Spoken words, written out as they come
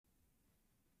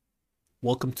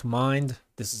Welcome to Mind.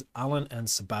 This is Alan and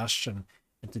Sebastian,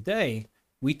 and today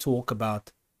we talk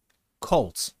about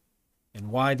cults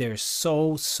and why they're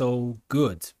so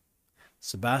good.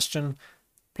 Sebastian,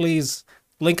 please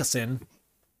link us in.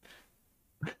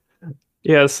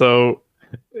 Yeah, so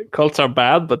cults are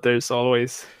bad, but there's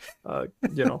always, a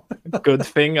good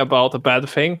thing about a bad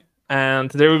thing. And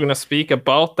they were going to speak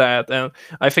about that. And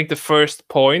I think the first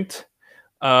point,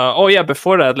 oh, yeah,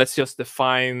 before that, let's just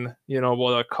define,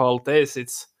 what a cult is.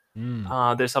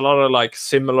 Mm, There's a lot of like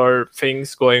similar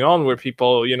things going on where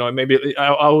people, maybe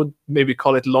I would maybe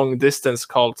call it long distance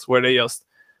cults where they just,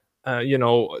 uh, you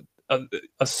know,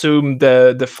 assume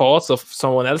the thoughts of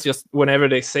someone else. Just whenever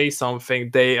they say something,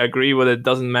 they agree with it.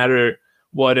 Doesn't matter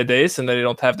what it is, and they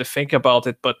don't have to think about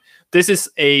it. But this is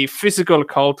a physical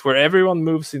cult where everyone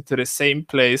moves into the same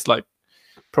place, like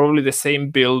probably the same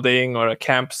building or a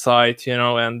campsite,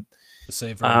 and to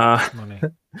save rent uh, money.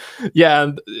 yeah,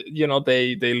 and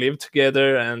they live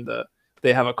together and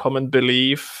they have a common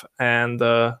belief, and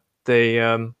they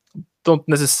don't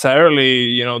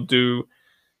necessarily do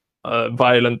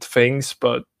violent things,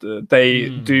 but they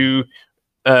Mm, do.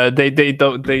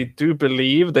 They do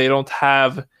believe they don't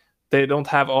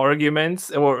have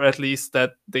arguments, or at least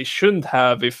that they shouldn't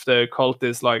have if the cult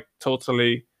is like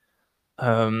totally,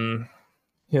 um,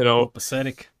 you know,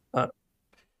 copacetic. uh,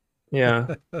 yeah,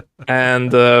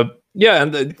 and yeah,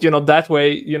 and that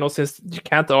way, since you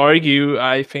can't argue,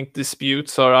 I think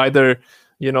disputes are either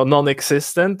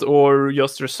non-existent or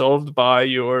just resolved by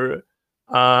your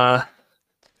uh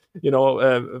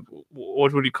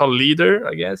what would you call leader,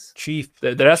 I guess. Chief.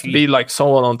 There has to Chief. be like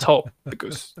someone on top,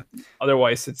 because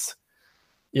otherwise it's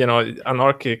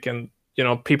anarchic, and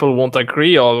people won't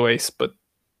agree always. But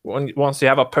once you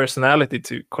have a personality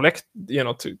to collect,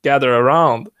 to gather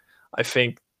around, I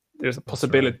think there's a That's right.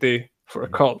 possibility for a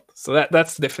cult. So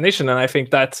that's the definition, and I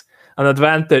think that's an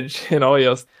advantage,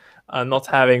 just not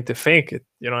having to think it.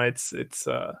 It's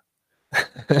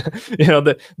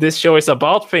this show is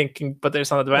about thinking, but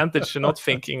there's an advantage to not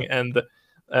thinking, and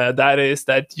that is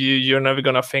that you're never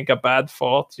gonna think a bad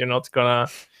thought. You're not gonna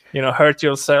hurt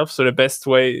yourself. So the best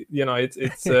way,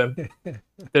 it's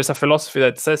there's a philosophy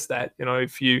that says that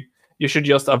if you should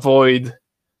just avoid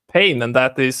pain, and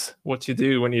that is what you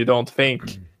do when you don't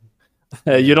think.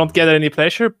 You Yeah. don't get any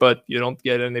pleasure, but you don't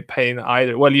get any pain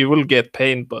either. Well, you will get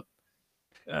pain, but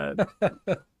uh,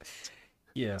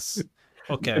 Yes.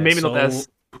 Okay, maybe not so as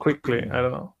quickly. I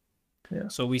don't know. Yeah.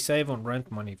 so we save on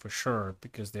rent money for sure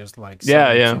because there's like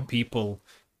Yeah. 72 Yeah. people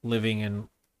living in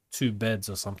two beds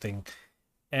or something.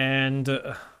 And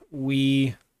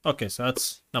we okay, so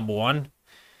that's number one.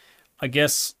 I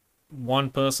guess one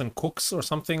person cooks or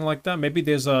something like that. Maybe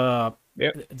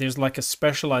Yeah. there's like a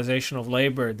specialization of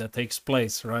labor that takes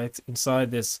place, right?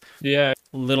 Inside this Yeah.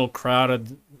 little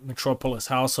crowded metropolis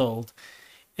household,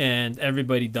 and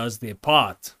everybody does their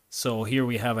part. So here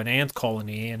we have an ant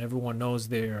colony and everyone knows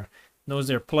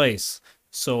their place.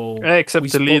 So we Except the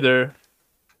spoke. leader,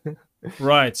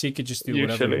 Right, so he could just do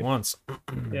whatever he usually. wants.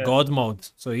 Yeah. God mode.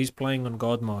 So he's playing on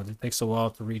God mode. It takes a while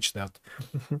to reach that.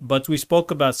 But we spoke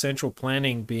about central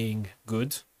planning being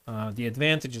good. The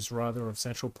advantages, rather, of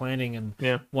central planning, and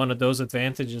Yeah. one of those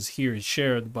advantages here is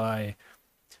shared by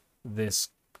this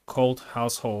cult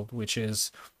household, which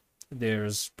is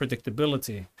there's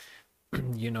predictability.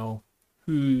 You know,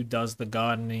 who does the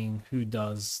gardening, who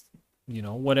does,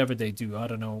 whatever they do. I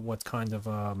don't know what kind of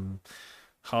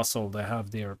household they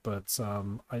have there, but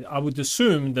I would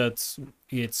assume that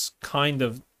it's kind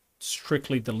of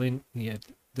strictly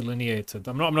delineated.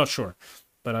 I'm not sure,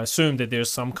 but I assume that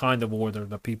there's some kind of order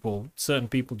that certain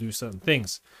people do certain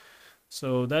things.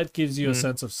 So that gives you a Mm.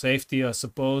 sense of safety, I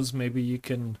suppose. Maybe you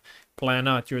can plan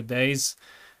out your days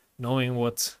knowing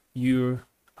what you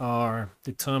are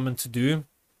determined to do.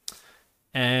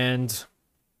 And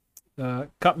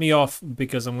cut me off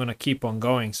because I'm going to keep on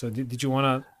going. So did you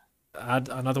want to add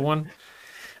another one?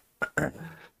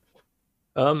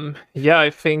 Yeah, I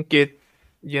think it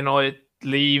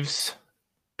leaves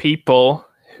people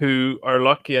who are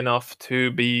lucky enough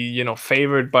to be,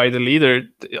 favored by the leader.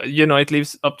 It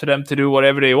leaves up to them to do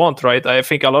whatever they want, right? I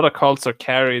think a lot of cults are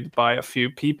carried by a few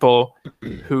people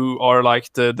who are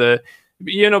like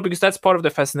because that's part of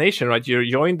the fascination, right? You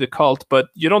join the cult, but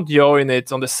you don't join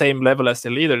it on the same level as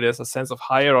the leader. There's a sense of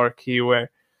hierarchy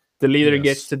where the leader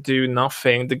gets Yes. to do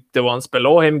nothing, the ones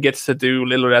below him gets to do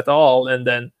little at all, and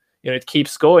then it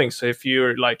keeps going. So if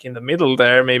you're like in the middle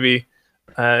there, maybe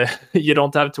you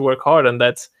don't have to work hard, and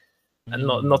that's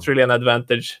not Mm. really an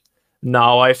advantage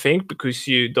now, I think, because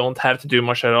you don't have to do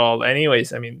much at all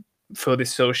anyways. I mean, food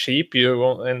is so cheap, you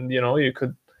won't, and you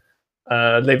could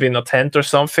live in a tent or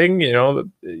something.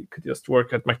 You could just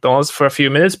work at McDonald's for a few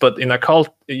minutes. But in a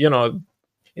cult, in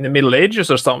the Middle Ages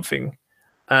or something,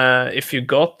 if you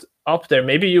got up there,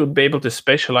 maybe you'd be able to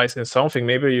specialize in something.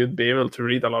 Maybe you'd be able to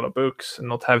read a lot of books and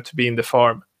not have to be in the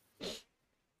farm.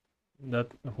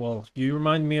 Well, you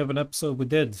remind me of an episode we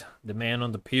did, The Man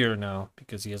on the Pier, now,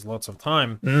 because he has lots of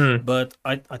time. Mm. But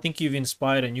I think you've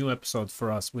inspired a new episode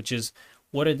for us, which is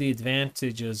what are the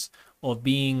advantages of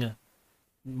being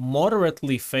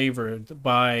moderately favored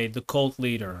by the cult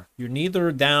leader? You're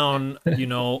neither down,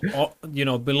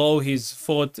 below his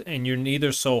foot, and you're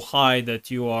neither so high that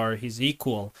you are his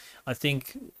equal. I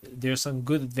think there's some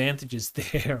good advantages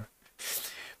there.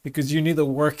 Because you're neither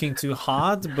working too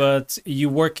hard, but you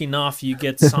work enough, you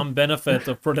get some benefit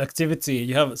of productivity.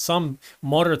 You have some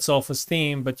moderate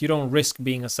self-esteem, but you don't risk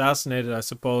being assassinated, I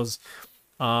suppose,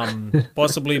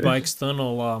 possibly by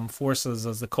external forces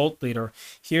as the cult leader.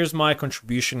 Here's my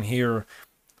contribution here.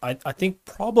 I think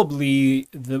probably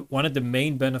one of the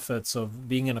main benefits of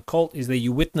being in a cult is that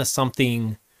you witness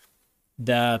something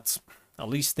that, at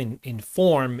least in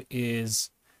form,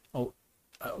 is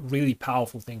a really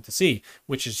powerful thing to see,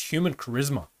 which is human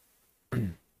charisma.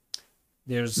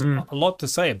 There's a lot to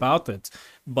say about it,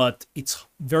 but it's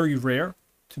very rare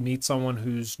to meet someone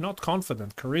who's not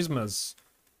confident. Charisma is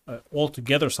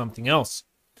altogether something else.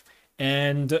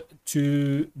 And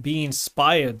to be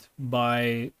inspired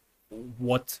by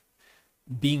what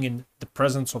being in the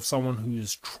presence of someone who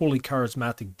is truly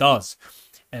charismatic does.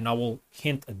 And I will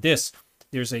hint at this.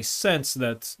 There's a sense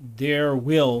that their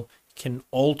will can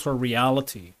alter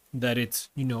reality, that it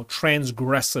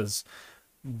transgresses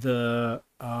the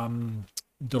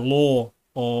law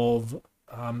of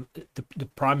the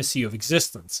primacy of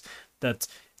existence, that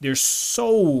they're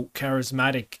so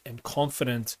charismatic and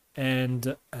confident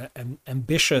and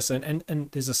ambitious, and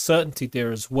there's a certainty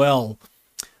there as well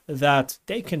that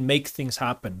they can make things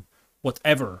happen,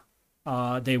 whatever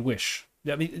they wish.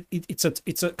 I mean,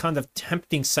 it's a kind of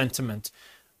tempting sentiment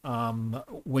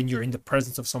when you're in the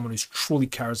presence of someone who's truly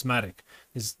charismatic.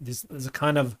 There's a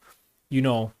kind of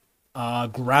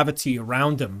gravity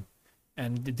around them,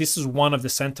 and this is one of the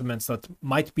sentiments that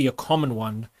might be a common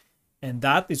one, and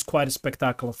that is quite a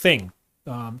spectacular thing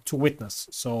to witness.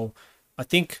 So I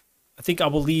think I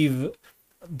will leave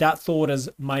that thought as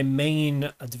my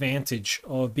main advantage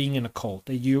of being in a cult,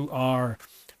 that you are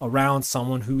around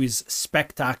someone who is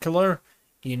spectacular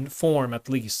in form, at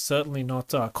least, certainly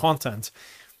not content.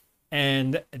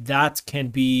 And that can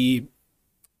be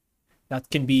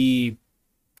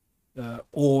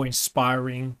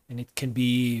awe-inspiring, and it can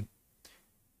be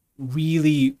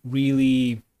really,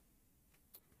 really,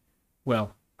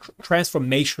 well,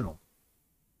 transformational.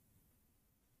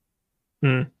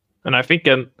 And I think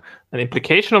an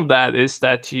implication of that is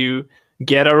that you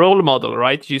get a role model,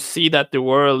 right? You see that the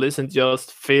world isn't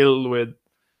just filled with,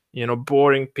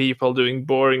 boring people doing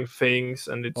boring things,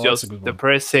 and it's just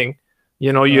depressing.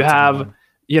 You have,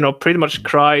 pretty much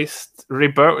Christ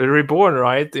reborn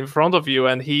right in front of you,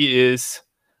 and he is,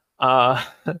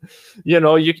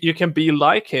 you can be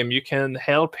like him. You can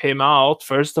help him out,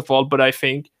 first of all, but I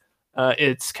think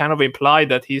it's kind of implied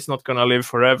that he's not going to live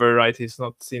forever, right? He's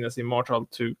not seen as immortal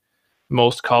to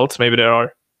most cults. Maybe there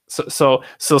are. So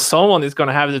someone is going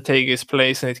to have to take his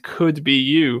place, and it could be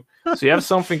you. So you have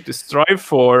something to strive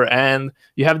for, and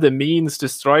you have the means to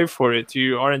strive for it.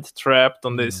 You aren't trapped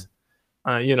on this,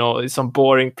 some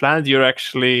boring planet. You're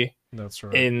actually That's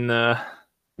right. in, an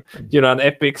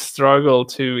epic struggle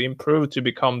to improve, to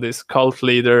become this cult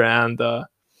leader and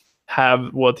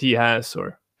have what he has.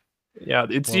 Or,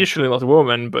 it's usually not a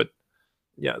woman, but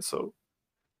so.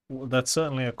 Well, that's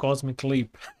certainly a cosmic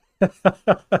leap.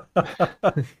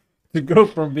 To go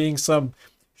from being some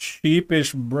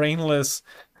sheepish, brainless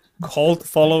cult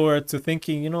follower to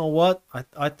thinking, you know what,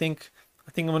 I think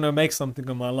I'm gonna make something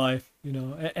of my life,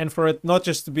 and for it not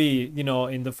just to be,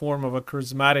 in the form of a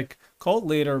charismatic cult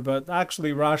leader, but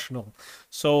actually rational.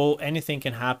 So anything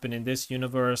can happen in this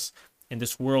universe, in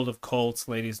this world of cults,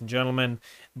 ladies and gentlemen.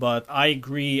 But I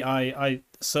agree, I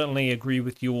certainly agree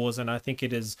with yours, and I think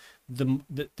it is the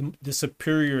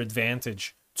superior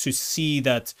advantage to see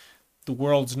that the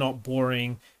world's not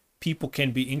boring, people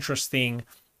can be interesting,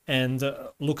 and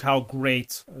look how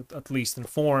great, at least in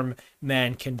form,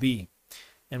 man can be.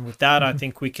 And with that, I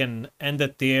think we can end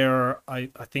it there. I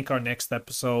think our next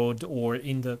episode, or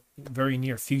in the very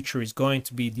near future, is going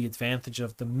to be the advantage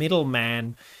of the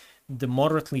middleman, the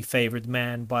moderately favored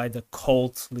man by the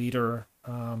cult leader,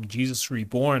 Jesus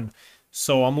Reborn.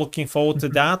 So I'm looking forward to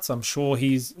that. I'm sure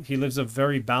he lives a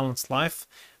very balanced life.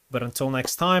 But until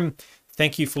next time,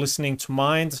 thank you for listening to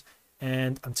Mind.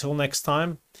 And until next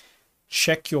time,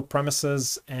 check your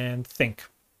premises and think.